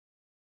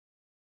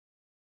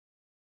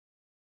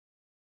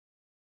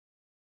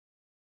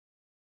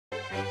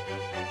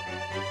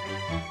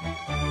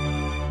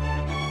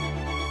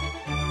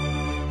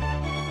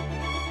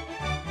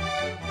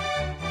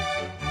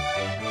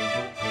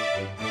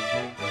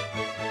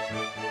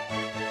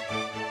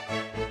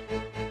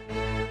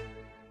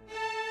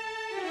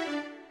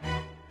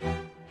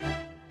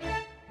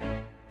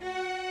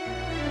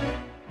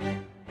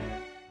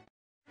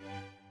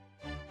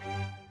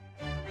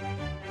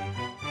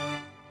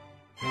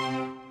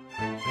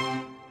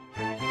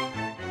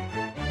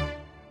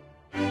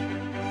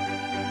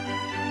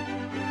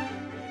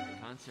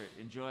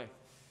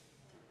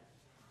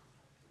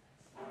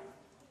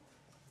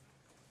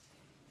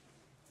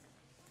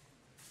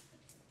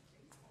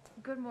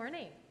Good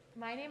morning.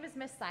 My name is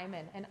Miss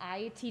Simon, and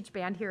I teach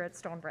band here at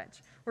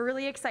Stonebridge. We're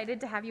really excited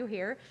to have you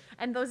here.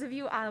 And those of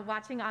you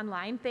watching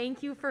online,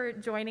 thank you for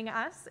joining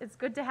us. It's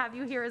good to have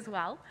you here as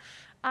well.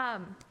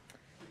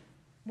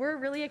 We're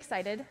really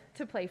excited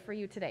to play for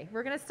you today.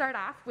 We're going to start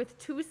off with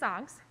two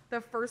songs.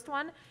 The first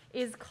one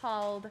is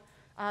called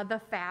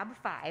The Fab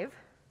Five,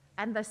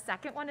 and the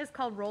second one is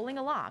called Rolling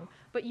Along,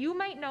 but you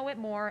might know it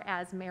more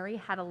as Mary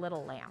Had a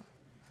Little Lamb.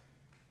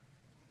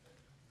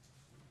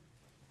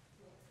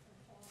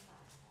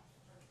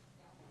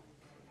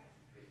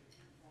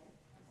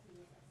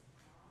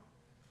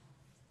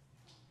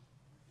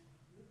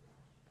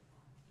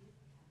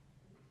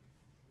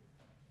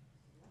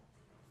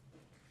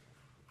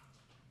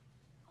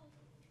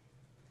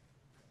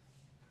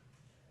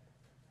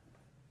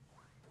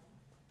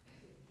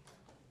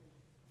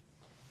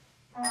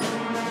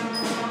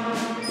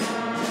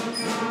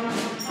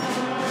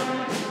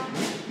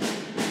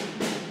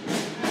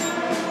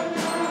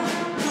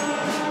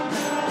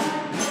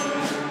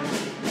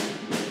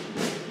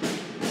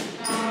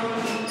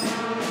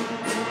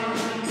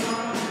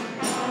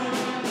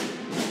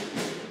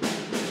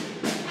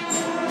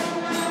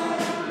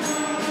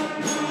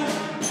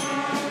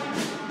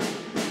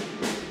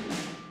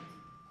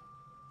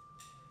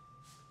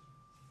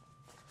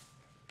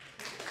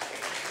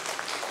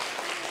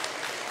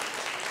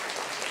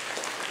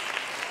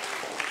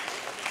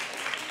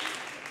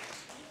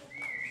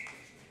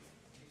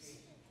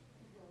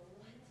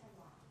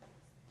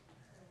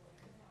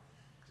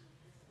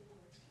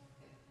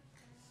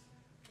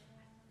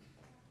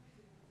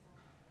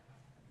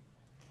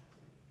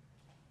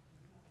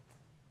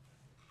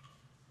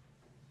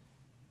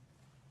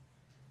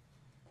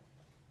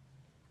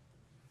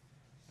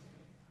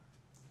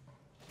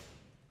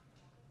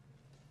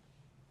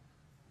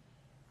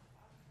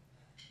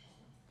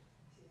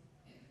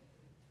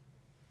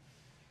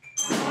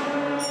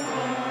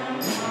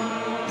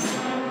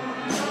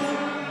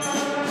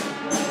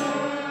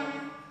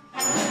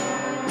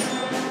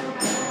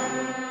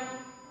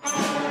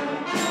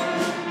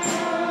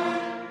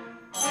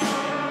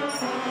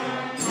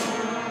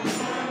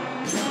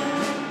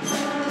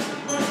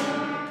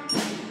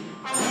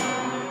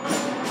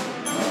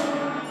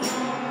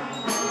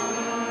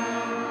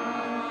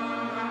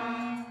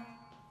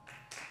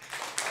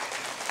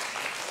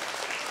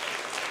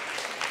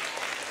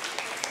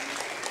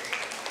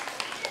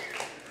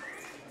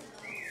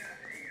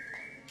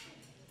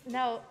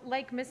 Now,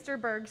 like Mr.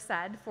 Berg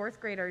said, fourth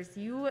graders,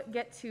 you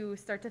get to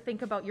start to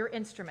think about your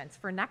instruments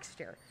for next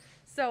year.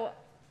 So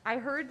I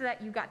heard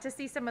that you got to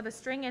see some of the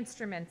string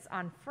instruments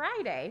on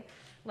Friday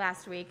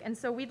last week, and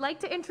so we'd like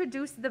to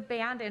introduce the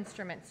band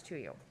instruments to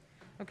you,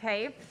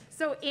 okay?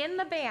 So in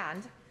the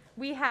band,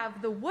 we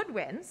have the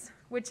woodwinds,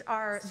 which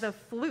are the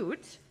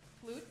flute.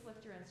 Flute,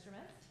 lift your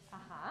instrument.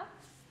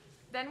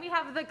 Then we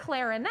have the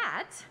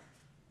clarinet.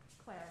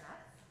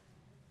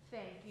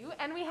 Thank you.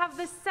 And we have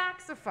the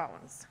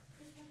saxophones.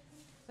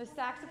 The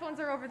saxophones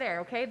are over there,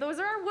 okay? Those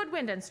are our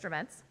woodwind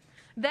instruments.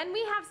 Then we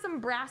have some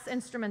brass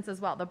instruments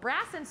as well. The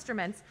brass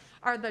instruments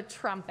are the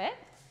trumpet,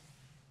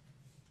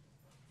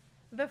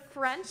 the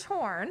French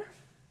horn,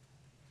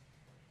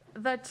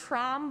 the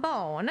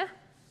trombone,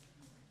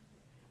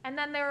 and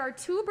then there are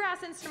two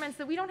brass instruments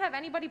that we don't have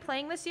anybody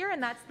playing this year,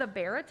 and that's the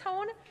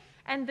baritone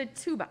and the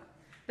tuba.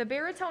 The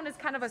baritone is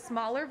kind of a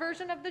smaller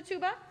version of the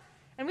tuba,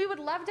 and we would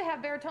love to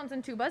have baritones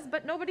and tubas,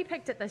 but nobody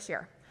picked it this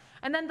year.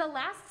 And then the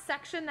last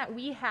section that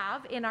we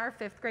have in our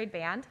fifth grade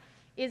band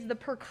is the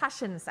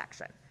percussion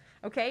section,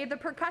 okay? The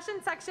percussion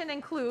section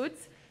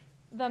includes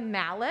the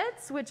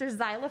mallets, which are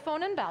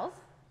xylophone and bells,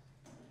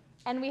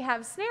 and we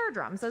have snare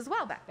drums as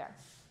well back there.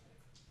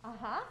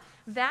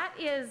 That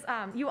is,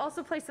 you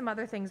also play some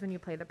other things when you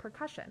play the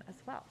percussion as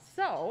well.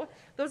 So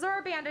those are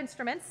our band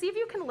instruments. See if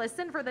you can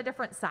listen for the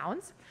different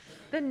sounds.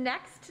 The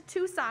next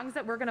two songs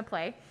that we're gonna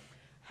play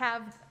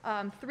have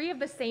three of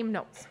the same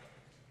notes.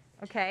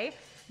 Okay,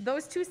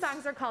 those two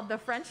songs are called the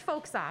French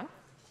Folk Song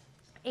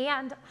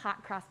and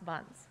Hot Cross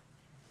Buns.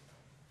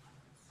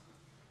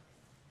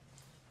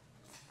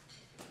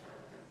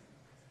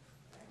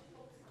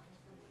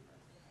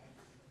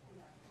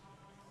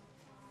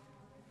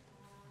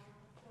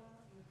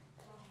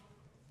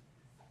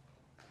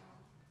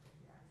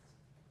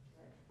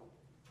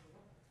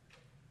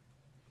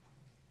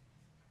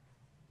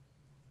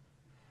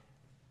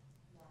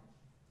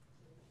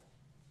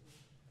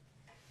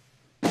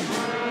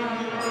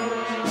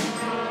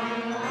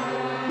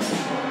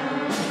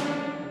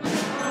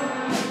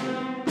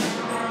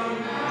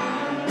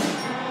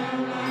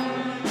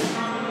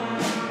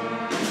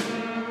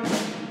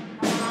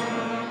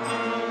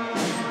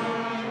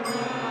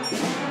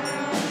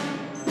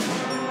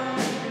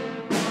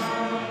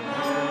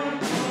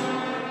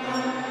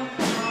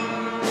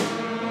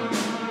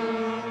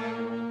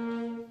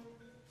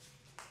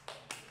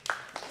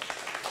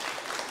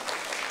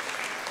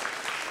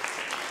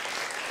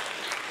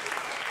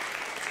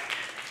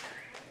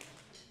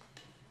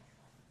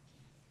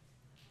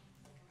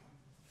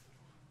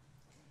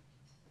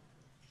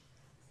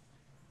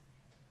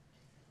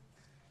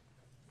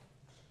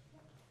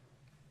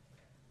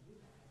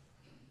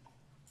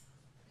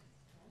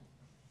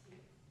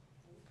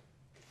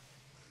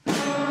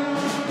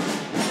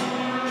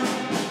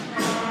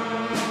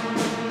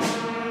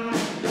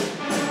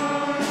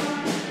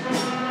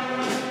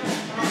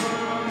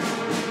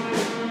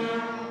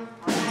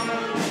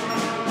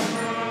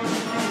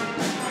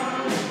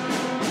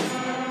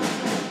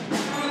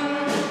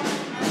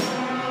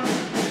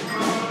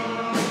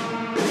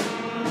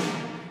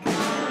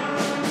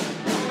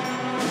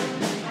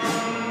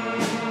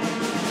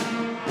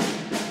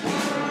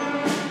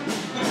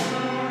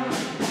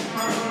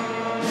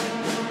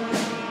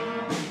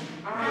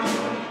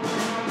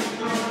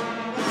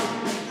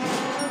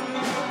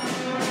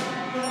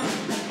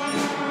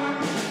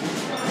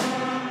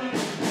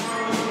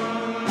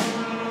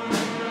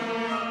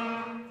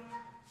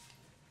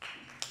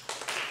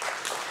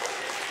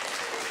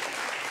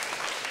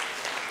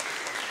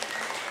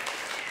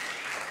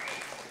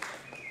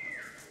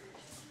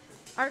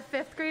 Our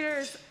fifth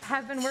graders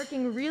have been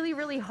working really,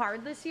 really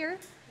hard this year,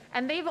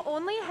 and they've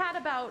only had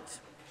about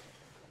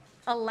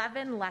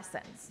 11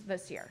 lessons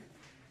this year.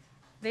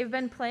 They've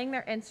been playing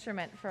their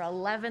instrument for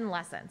 11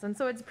 lessons, and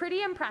so it's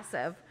pretty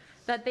impressive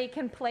that they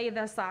can play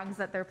the songs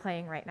that they're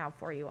playing right now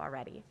for you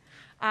already.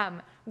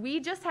 We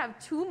just have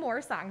 2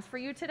 more songs for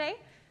you today.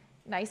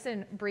 Nice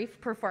and brief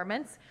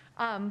performance,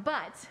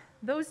 but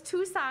those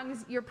 2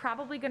 songs you're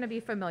probably going to be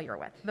familiar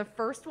with. The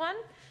first one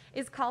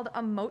is called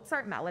A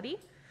Mozart Melody,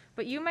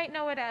 but you might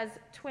know it as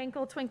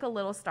Twinkle, Twinkle,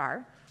 Little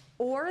Star,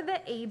 or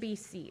the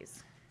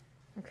ABCs,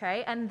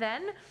 okay? And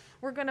then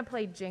we're going to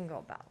play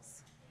Jingle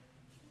Bells.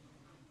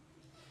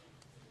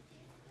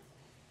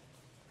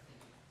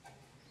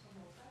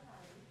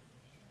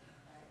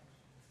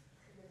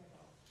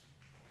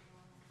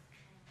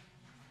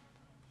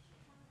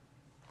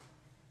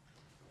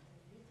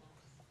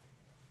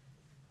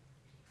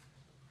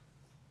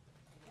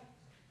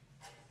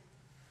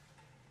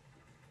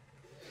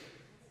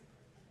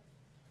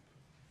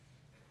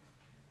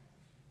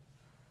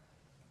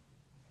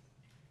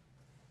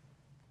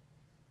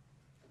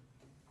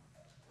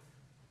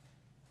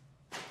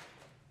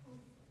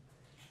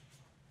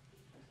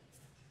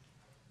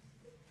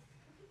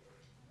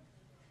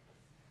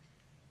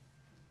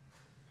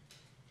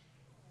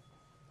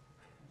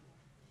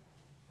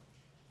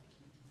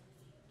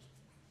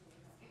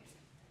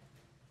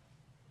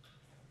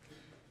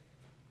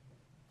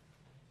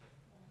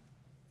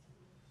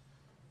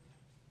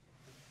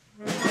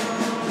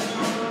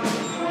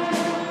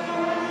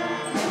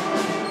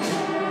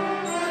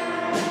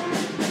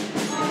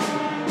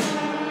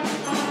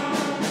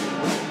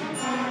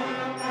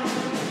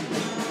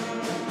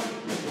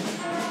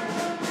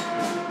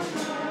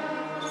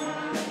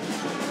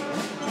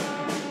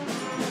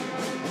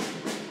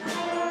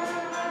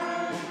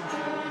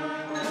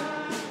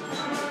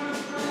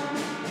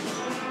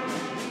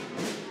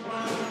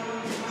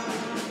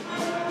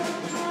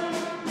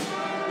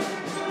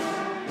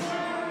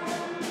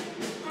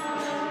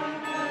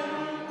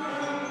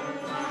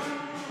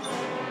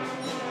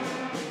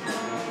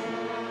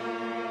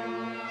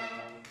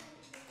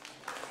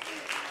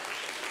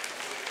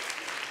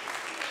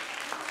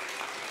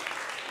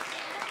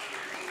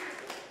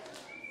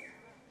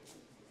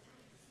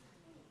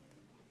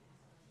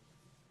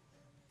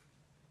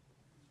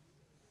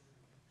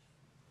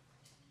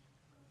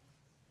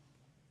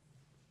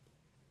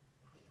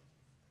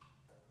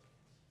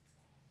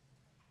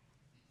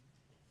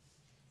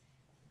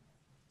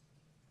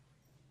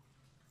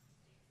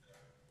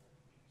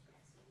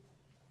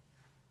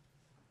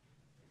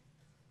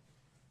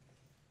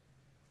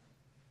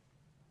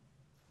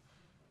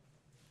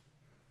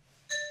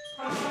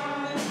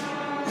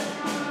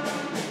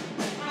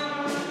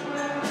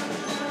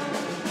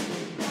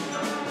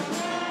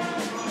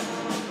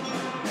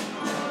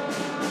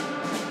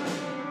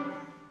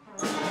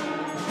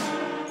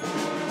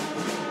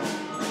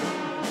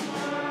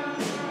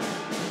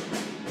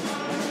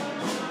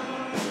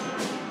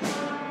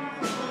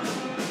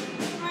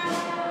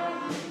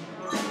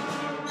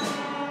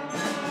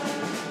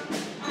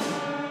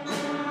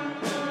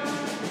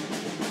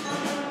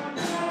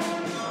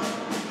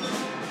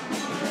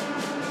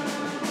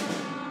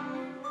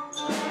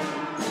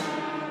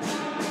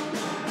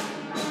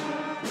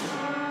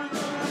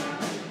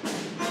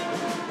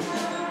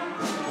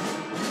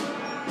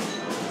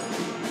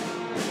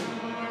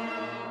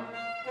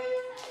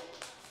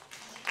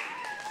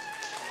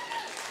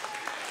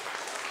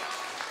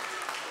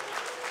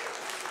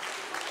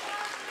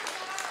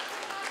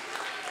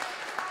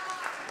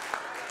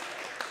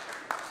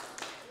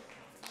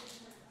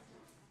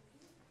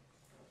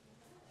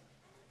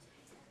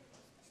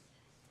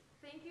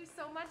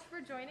 So much for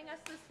joining us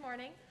this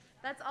morning.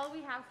 That's all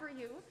we have for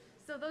you.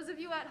 So those of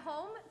you at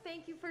home,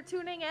 thank you for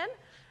tuning in.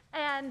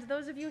 And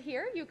those of you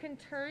here, you can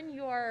turn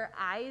your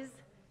eyes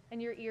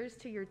and your ears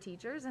to your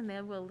teachers, and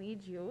they will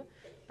lead you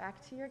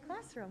back to your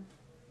classroom.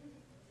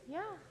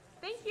 Yeah,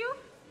 thank you.